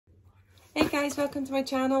Hey guys, welcome to my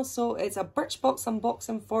channel. So it's a Birchbox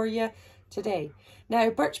unboxing for you today. Now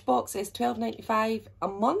Birchbox is £12.95 a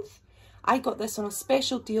month. I got this on a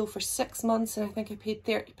special deal for 6 months and I think I paid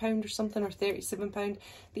 £30 or something, or £37.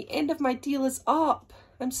 The end of my deal is up.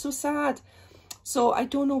 I'm so sad. So I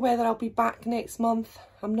don't know whether I'll be back next month.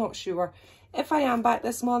 I'm not sure. If I am back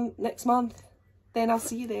next month, then I'll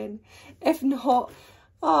see you then. If not,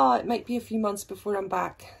 oh, it might be a few months before I'm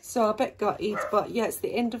back. So a bit gutted, but yeah, it's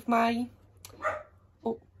the end of my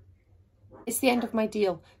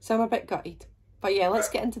deal, so I'm a bit gutted. But yeah, let's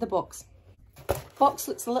get into the box. Box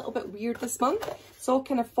looks a little bit weird this month. It's all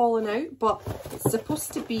kind of fallen out, but it's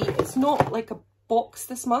supposed to be, it's not like a box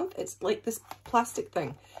this month, it's like this plastic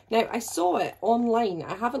thing. Now I saw it online.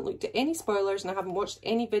 I haven't looked at any spoilers and I haven't watched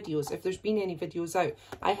any videos. If there's been any videos out,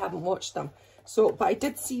 I haven't watched them. So, but I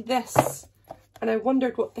did see this and I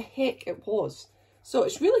wondered what the heck it was. So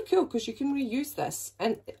it's really cool because you can reuse this,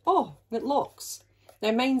 and oh, it locks.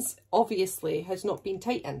 Now mine's obviously has not been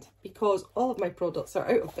tightened because all of my products are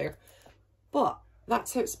out of there, but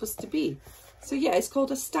that's how it's supposed to be. So yeah, it's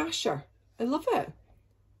called a stasher. I love it.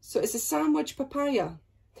 So it's a sandwich papaya.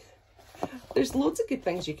 There's loads of good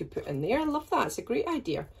things you could put in there. I love that. It's a great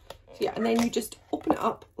idea. So yeah, and then you just open it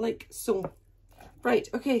up like so. Right,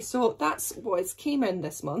 okay, so that's what it came in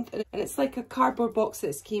this month, and it's like a cardboard box that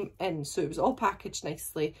it came in, so it was all packaged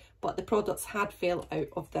nicely, but the products had fell out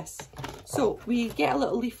of this. So we get a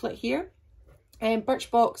little leaflet here, and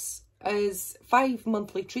Birchbox is 5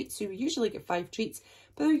 monthly treats, so we usually get 5 treats,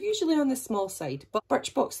 but they're usually on the small side. But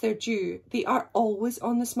Birchbox, they are always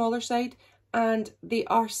on the smaller side, and they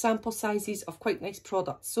are sample sizes of quite nice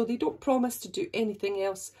products, so they don't promise to do anything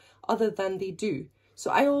else other than they do. So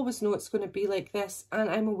I always know it's going to be like this, and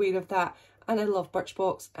I'm aware of that, and I love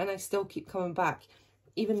Birchbox, and I still keep coming back,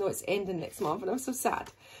 even though it's ending next month, and I'm so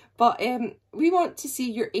sad. But we want to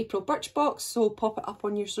see your April Birchbox, so pop it up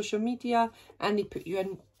on your social media, and they put you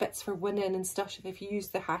in bits for winning and stuff if you use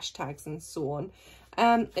the hashtags and so on.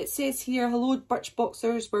 It says here, hello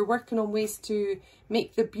Birchboxers, we're working on ways to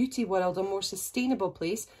make the beauty world a more sustainable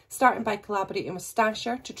place, starting by collaborating with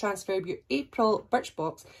Stasher to transfer your April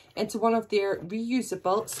Birchbox into one of their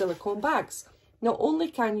reusable silicone bags. Not only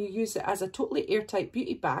can you use it as a totally airtight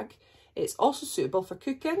beauty bag, it's also suitable for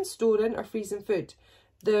cooking, storing or freezing food.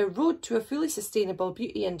 The road to a fully sustainable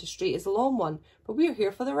beauty industry is a long one, but we're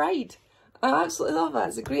here for the ride. I absolutely love that.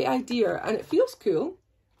 It's a great idea and it feels cool.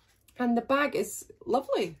 And the bag is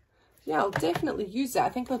lovely. Yeah, I'll definitely use it. I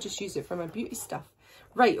think I'll just use it for my beauty stuff.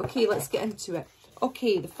 Right, okay, let's get into it.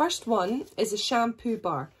 Okay, the first one is a shampoo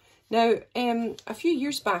bar. Now, a few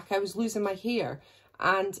years back, I was losing my hair,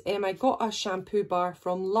 and I got a shampoo bar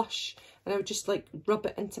from Lush, and I would just like rub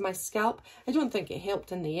it into my scalp. I don't think it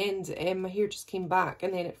helped in the end. My hair just came back,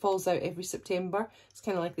 and then it falls out every September. It's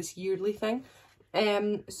kind of like this yearly thing.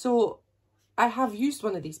 So I have used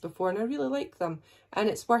one of these before and I really like them, and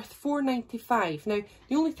it's worth £4.95. Now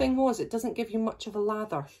the only thing was it doesn't give you much of a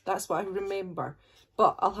lather. That's what I remember,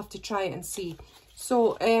 but I'll have to try it and see.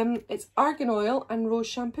 So it's argan oil and rose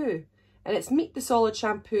shampoo, and it's meet the solid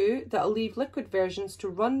shampoo that'll leave liquid versions to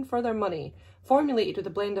run for their money. Formulated with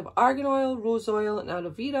a blend of argan oil, rose oil and aloe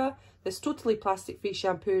vera, this totally plastic free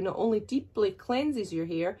shampoo not only deeply cleanses your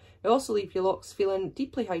hair, it also leaves your locks feeling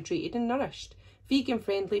deeply hydrated and nourished. Vegan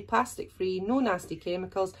friendly, plastic free, no nasty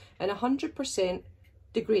chemicals, and 100%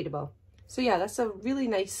 degradable. So yeah, that's a really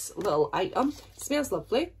nice little item. It smells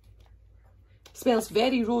lovely. It smells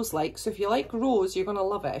very rose-like, so if you like rose, you're going to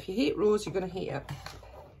love it. If you hate rose, you're going to hate it.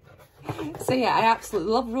 So yeah, I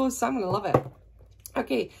absolutely love rose, so I'm going to love it.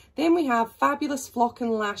 Okay, then we have Fabulous Flock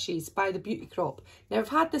and Lashes by the Beauty Crop. Now, I've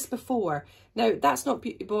had this before. Now, that's not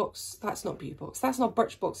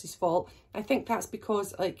Birchbox's fault. I think that's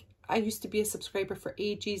because, like, I used to be a subscriber for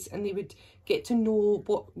ages and they would get to know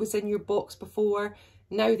what was in your box before.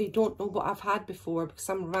 Now they don't know what I've had before because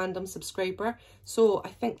I'm a random subscriber. So I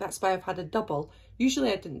think that's why I've had a double.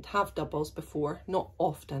 Usually I didn't have doubles before, not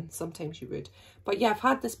often, sometimes you would. But yeah, I've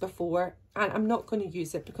had this before and I'm not going to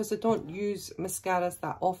use it because I don't use mascaras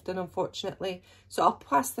that often, unfortunately. So I'll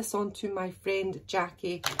pass this on to my friend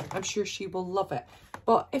Jackie. I'm sure she will love it.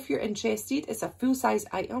 But if you're interested, it's a full-size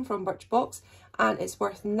item from Birchbox and it's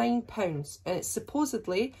worth £9, and it's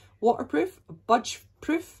supposedly waterproof,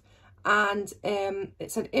 budge-proof, and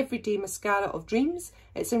it's an everyday mascara of dreams.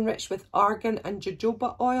 It's enriched with argan and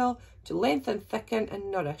jojoba oil to lengthen, thicken and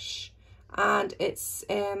nourish. And it's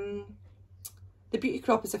the Beauty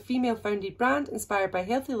Crop is a female-founded brand inspired by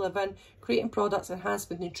healthy living, creating products enhanced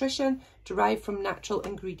with nutrition derived from natural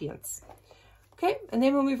ingredients. Okay, and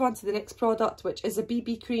then we'll move on to the next product, which is a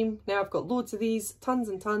BB cream. Now I've got loads of these, tons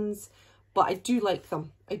and tons, but I do like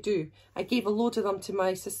them. I do. I gave a load of them to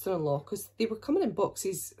my sister-in-law because they were coming in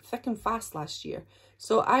boxes thick and fast last year.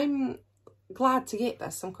 So I'm glad to get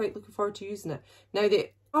this. I'm quite looking forward to using it. Now the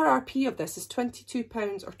RRP of this is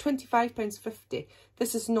 £22 or £25.50.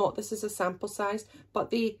 This is not. This is a sample size, but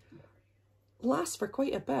they last for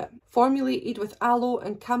quite a bit. Formulated with aloe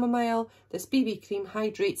and chamomile, this BB cream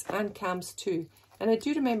hydrates and cams too. And I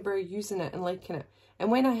do remember using it and liking it. And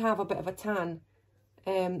when I have a bit of a tan,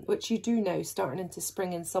 which you do now starting into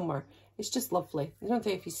spring and summer, it's just lovely. I don't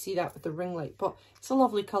think if you see that with the ring light, but it's a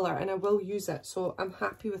lovely colour and I will use it. So I'm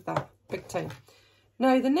happy with that, big time.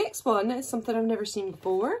 Now the next one is something I've never seen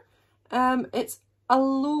before. It's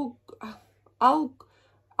algology.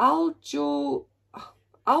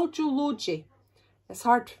 It's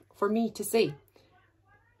hard for me to say.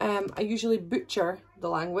 I usually butcher the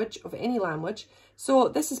language of any language. So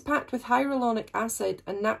this is packed with hyaluronic acid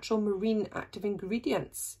and natural marine active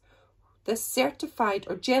ingredients. This certified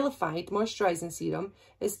or gelified moisturising serum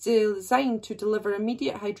is designed to deliver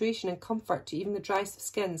immediate hydration and comfort to even the driest of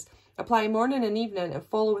skins. Apply morning and evening and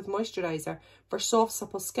follow with moisturiser for soft,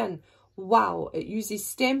 supple skin. Wow, it uses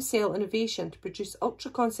stem cell innovation to produce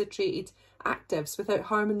ultra-concentrated actives without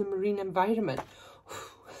harming the marine environment.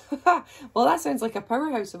 Well, that sounds like a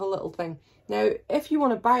powerhouse of a little thing. Now, if you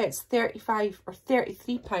want to buy it, it's £35 or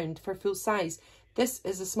 £33 for full size. This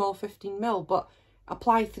is a small 15ml, but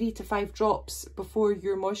apply 3 to 5 drops before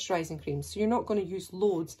your moisturising cream. So you're not going to use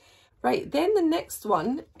loads. Right, then the next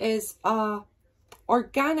one is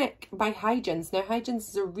Organic by Hygens. Now, Hygens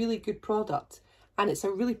is a really good product and it's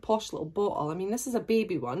a really posh little bottle. I mean, this is a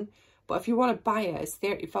baby one, but if you want to buy it, it's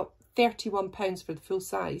 £31 for the full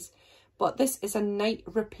size. But this is a night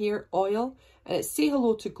repair oil and it's Say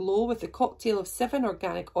Hello to Glow with a cocktail of 7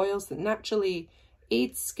 organic oils that naturally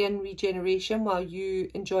aid skin regeneration while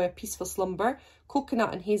you enjoy a peaceful slumber.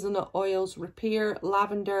 Coconut and hazelnut oils repair,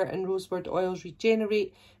 lavender and rosewood oils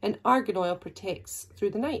regenerate, and argan oil protects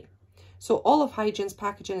through the night. So all of Hygen's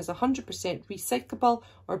packaging is 100% recyclable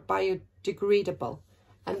or biodegradable.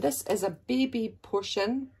 And this is a baby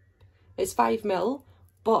portion. It's 5ml,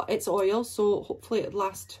 but it's oil, so hopefully it'll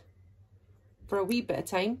last for a wee bit of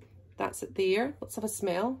time. That's it there. Let's have a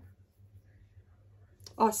smell.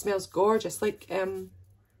 Oh, it smells gorgeous, like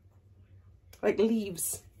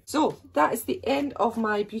leaves. So that is the end of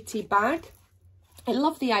my beauty bag. I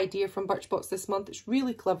love the idea from Birchbox this month. It's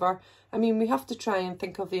really clever. I mean, we have to try and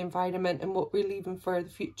think of the environment and what we're leaving for the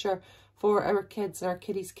future for our kids and our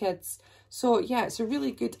kiddies' kids. So yeah, it's a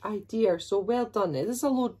really good idea. So well done. It is a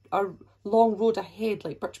long road ahead,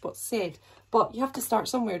 like Birchbox said, but you have to start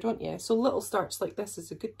somewhere, don't you? So little starts like this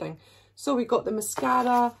is a good thing. So we got the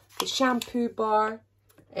mascara, the shampoo bar,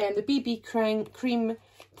 and the BB cream,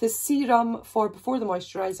 the serum for before the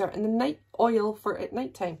moisturiser, and the night oil for at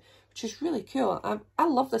night time, which is really cool. I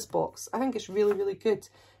love this box. I think it's really, really good.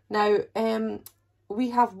 Now, we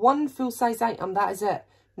have one full-size item. That is it,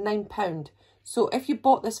 £9. So if you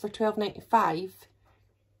bought this for £12.95,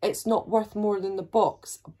 it's not worth more than the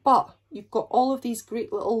box. But you've got all of these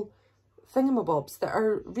great little thingamabobs that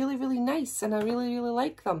are really, really nice, and I really, really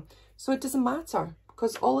like them. So it doesn't matter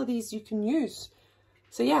because all of these you can use.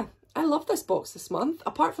 So yeah, I love this box this month,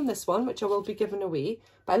 apart from this one, which I will be giving away.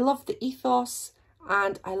 But I love the ethos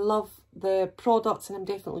and I love the products, and I'm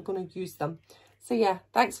definitely going to use them. So yeah,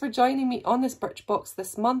 thanks for joining me on this Birchbox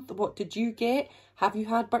this month. What did you get? Have you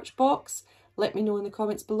had Birchbox? Let me know in the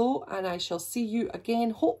comments below, and I shall see you again,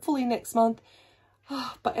 hopefully next month.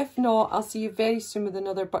 But if not, I'll see you very soon with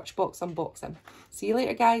another Birchbox unboxing. See you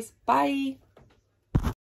later, guys. Bye.